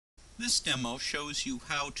This demo shows you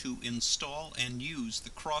how to install and use the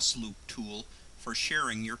Crossloop tool for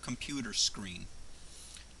sharing your computer screen.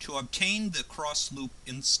 To obtain the Crossloop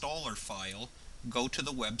installer file, go to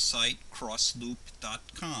the website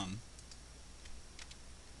crossloop.com.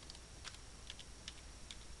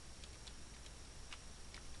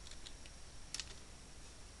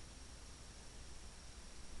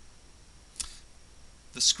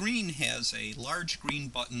 The screen has a large green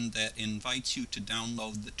button that invites you to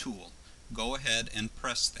download the tool. Go ahead and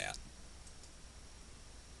press that.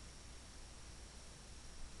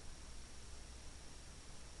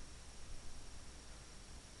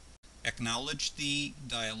 Acknowledge the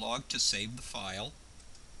dialog to save the file.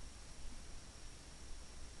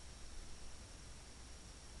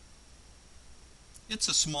 It's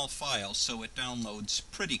a small file, so it downloads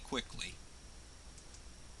pretty quickly.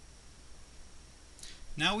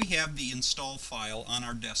 Now we have the install file on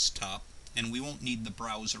our desktop, and we won't need the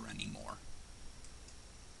browser anymore.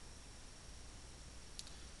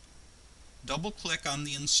 Double-click on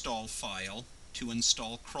the install file to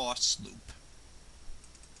install Crossloop.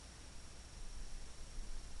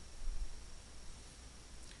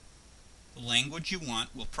 The language you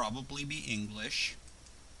want will probably be English.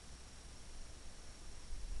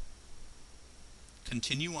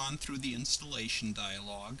 Continue on through the installation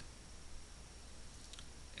dialog.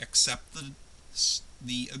 Accept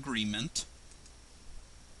the agreement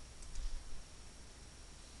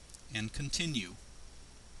and continue.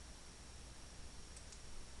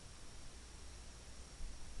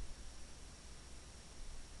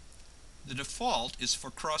 The default is for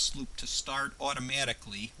Crossloop to start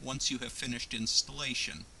automatically once you have finished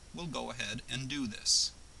installation. We'll go ahead and do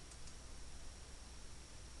this.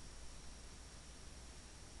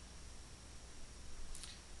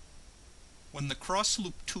 When the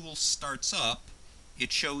Crossloop tool starts up,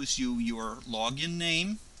 it shows you your login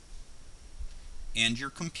name and your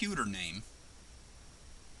computer name.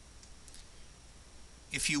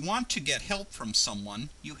 If you want to get help from someone,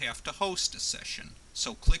 you have to host a session,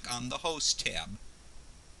 so click on the Host tab.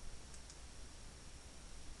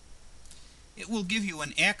 It will give you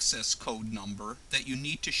an access code number that you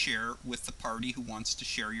need to share with the party who wants to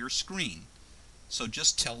share your screen, so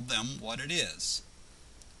just tell them what it is.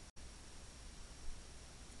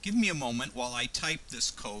 Give me a moment while I type this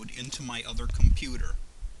code into my other computer.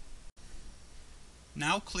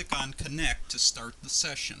 Now click on Connect to start the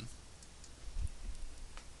session.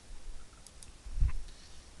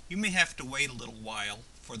 You may have to wait a little while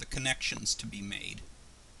for the connections to be made.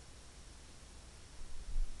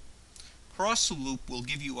 Crossloop will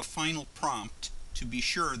give you a final prompt to be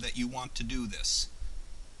sure that you want to do this.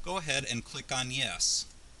 Go ahead and click on Yes.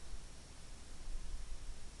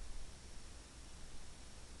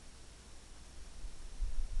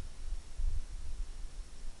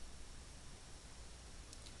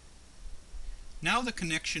 Now the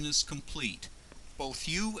connection is complete. Both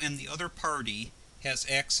you and the other party has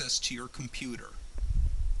access to your computer.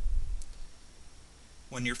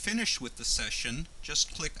 When you're finished with the session,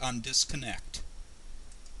 just click on Disconnect.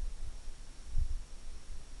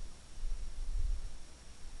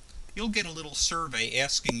 You'll get a little survey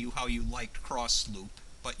asking you how you liked Crossloop,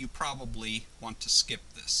 but you probably want to skip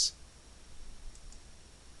this.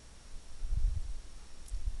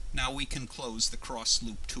 Now we can close the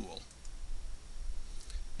Crossloop tool.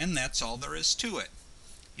 And that's all there is to it.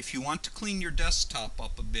 If you want to clean your desktop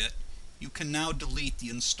up a bit, you can now delete the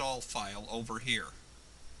install file over here.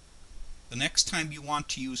 The next time you want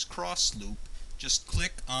to use Crossloop, just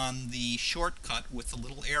click on the shortcut with the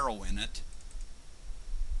little arrow in it,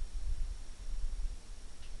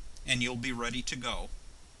 and you'll be ready to go.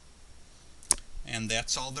 And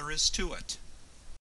that's all there is to it.